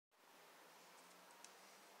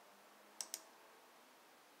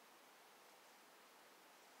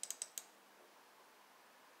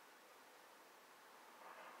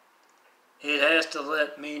It has to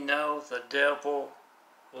let me know the devil,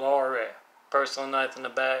 Laurie, personal knife in the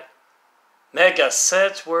back. Mega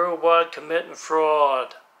sets worldwide committing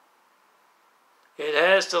fraud. It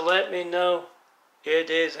has to let me know it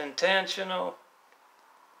is intentional.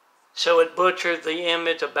 So it butchered the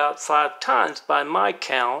image about 5 times by my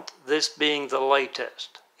count, this being the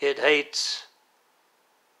latest. It hates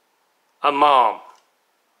a mom.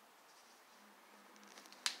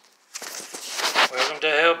 Welcome to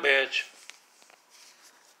hell, bitch.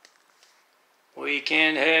 We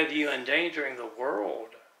can't have you endangering the world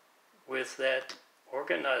with that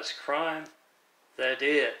organized crime that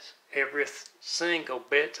is every single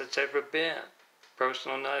bit that's ever been.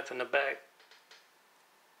 Personal knife in the back.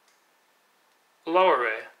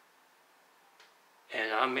 Laurie.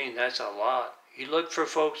 And I mean, that's a lot. You look for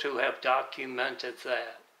folks who have documented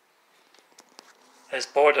that as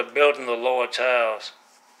part of building the Lord's house.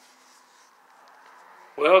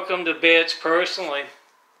 Welcome to Bits Personally,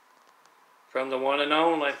 from the one and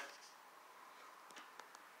only.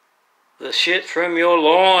 The shit from your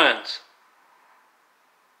loins.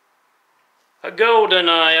 A golden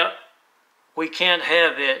eye. We can't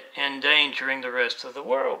have it endangering the rest of the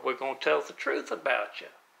world. We're going to tell the truth about you.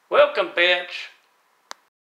 Welcome, bitch.